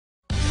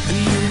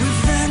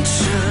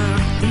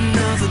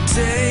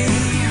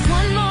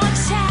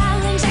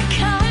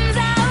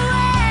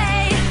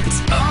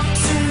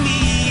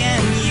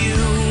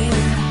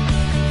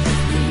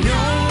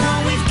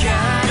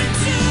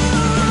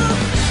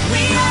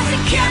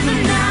together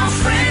now,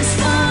 friends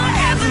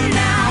forever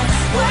now.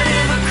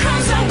 Whatever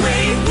comes our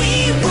way,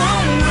 we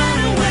won't run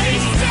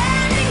away.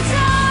 Standing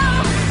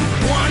tall,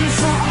 one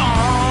for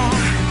all,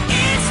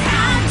 it's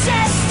our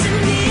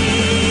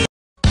destiny.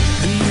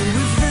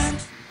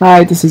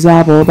 Hi, this is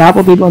Apple, the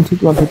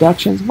AD1221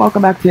 Productions.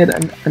 Welcome back to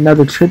yet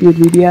another tribute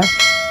video.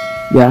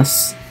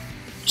 Yes,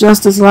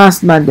 just as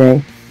last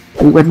Monday,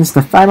 we witnessed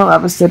the final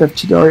episode of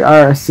Chidori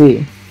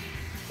RSC.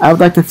 I would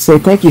like to say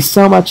thank you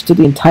so much to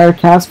the entire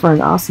cast for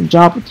an awesome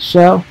job with the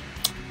show.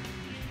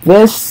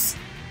 This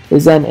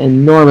is an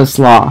enormous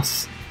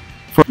loss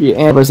for you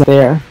animals out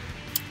there.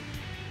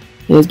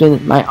 It has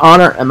been my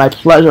honor and my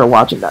pleasure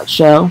watching that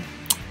show.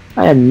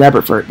 I am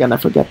never gonna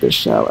forget this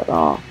show at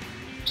all.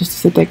 Just to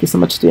say thank you so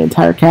much to the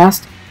entire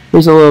cast.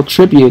 Here's a little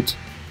tribute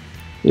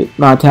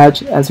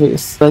montage as we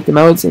select the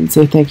modes and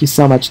say thank you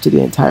so much to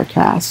the entire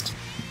cast.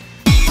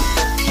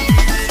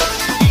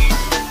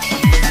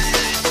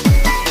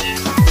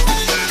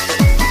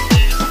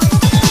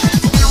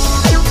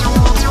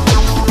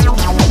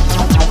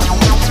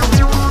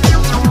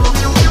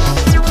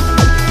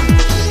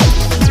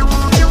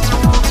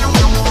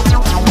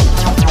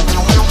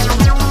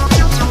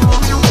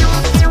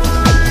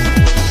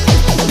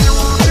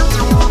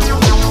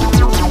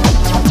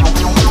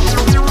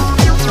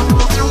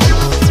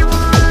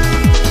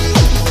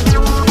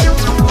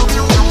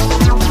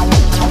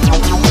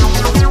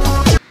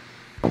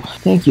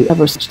 Thank you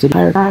ever so much to the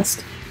entire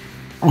cast.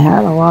 I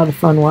had a lot of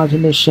fun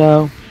watching this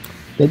show.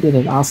 They did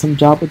an awesome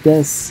job with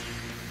this.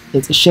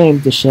 It's a shame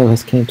the show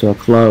has came to a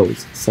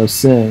close so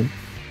soon.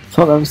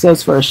 12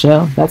 episodes for a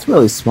show? That's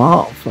really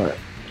small for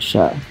a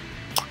show.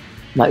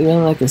 Not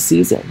even like a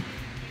season.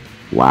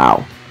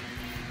 Wow.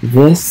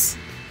 This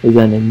is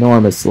an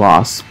enormous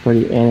loss for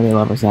the anime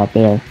lovers out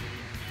there.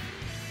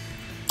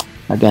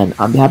 Again,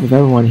 on behalf of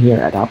everyone here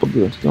at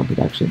AD1221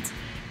 Productions,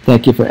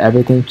 thank you for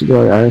everything,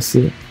 Chidori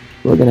RSC.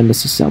 We're going to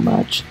miss you so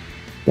much.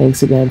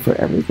 Thanks again for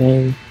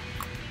everything.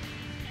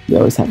 You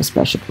always have a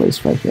special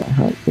place right here.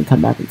 You can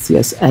come back and see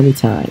us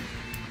anytime.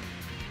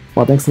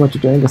 Well, thanks so much for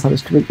joining us on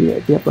this tribute video.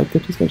 If you have liked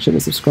it, please make sure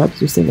to subscribe so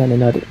you're seeing on the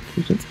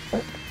notifications.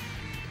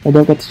 And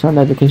don't forget to turn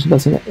on notification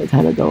bells so every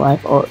time I go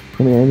live or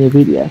premiere a new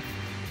video.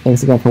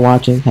 Thanks again for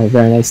watching. Have a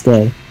very nice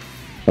day.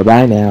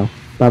 Bye-bye now.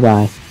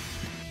 Bye-bye.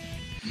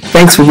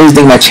 Thanks for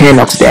visiting my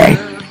channel today.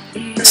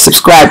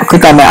 Subscribe,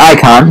 click on my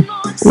icon.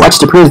 Watch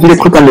the previous video,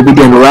 click on the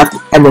video on the left,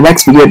 and the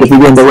next video, the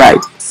video on the right.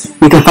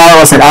 You can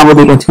follow us at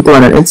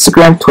AD1221 on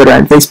Instagram, Twitter,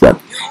 and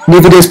Facebook. New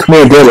videos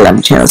premiere daily on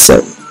the channel,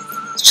 so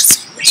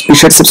just be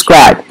sure to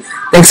subscribe.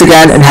 Thanks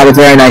again, and have a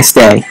very nice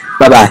day.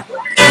 Bye-bye.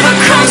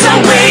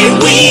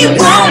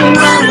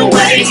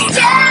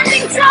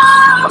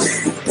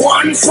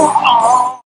 One for all.